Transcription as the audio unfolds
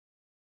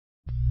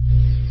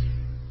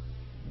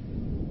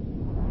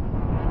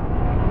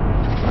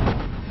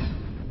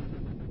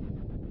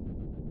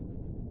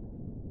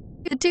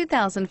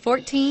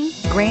2014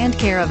 Grand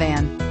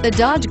Caravan. The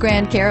Dodge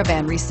Grand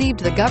Caravan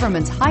received the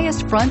government's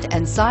highest front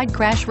and side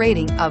crash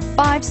rating of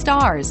 5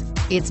 stars.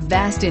 Its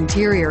vast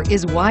interior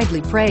is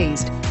widely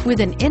praised, with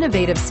an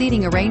innovative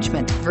seating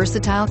arrangement,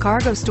 versatile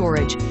cargo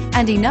storage,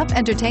 and enough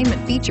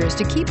entertainment features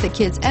to keep the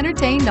kids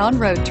entertained on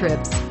road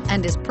trips,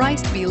 and is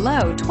priced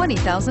below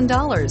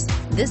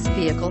 $20,000. This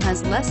vehicle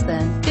has less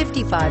than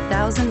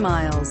 55,000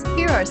 miles.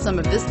 Here are some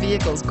of this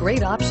vehicle's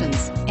great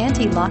options: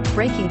 anti-lock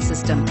braking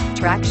system,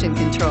 traction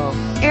control,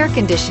 air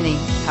conditioning,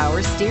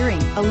 power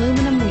steering,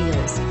 aluminum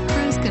wheels,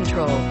 cruise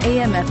control,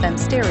 AM/FM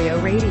stereo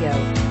radio,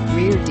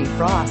 rear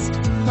defrost,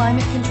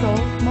 climate control,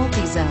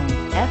 multi-zone,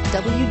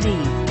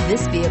 FWD.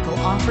 This vehicle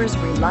offers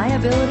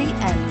reliability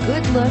and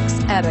good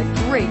looks at a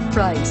great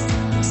price.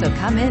 So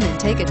come in and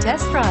take a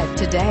test drive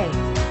today.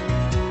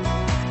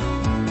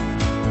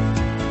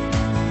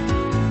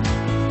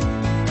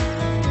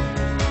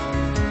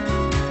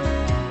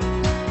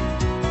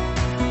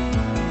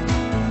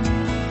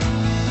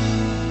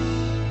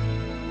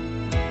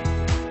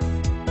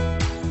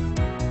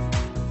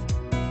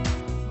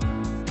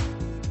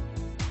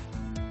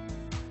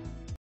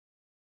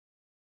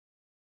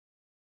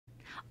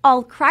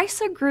 All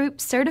Chrysler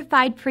Group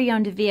certified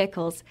pre-owned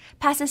vehicles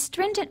pass a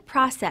stringent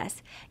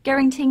process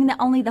guaranteeing that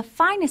only the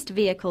finest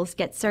vehicles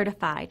get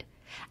certified.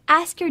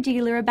 Ask your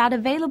dealer about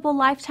available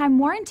lifetime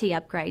warranty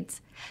upgrades.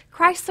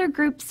 Chrysler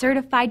Group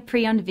certified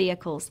pre-owned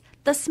vehicles,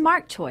 the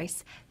smart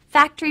choice,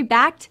 factory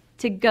backed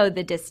to go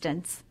the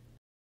distance.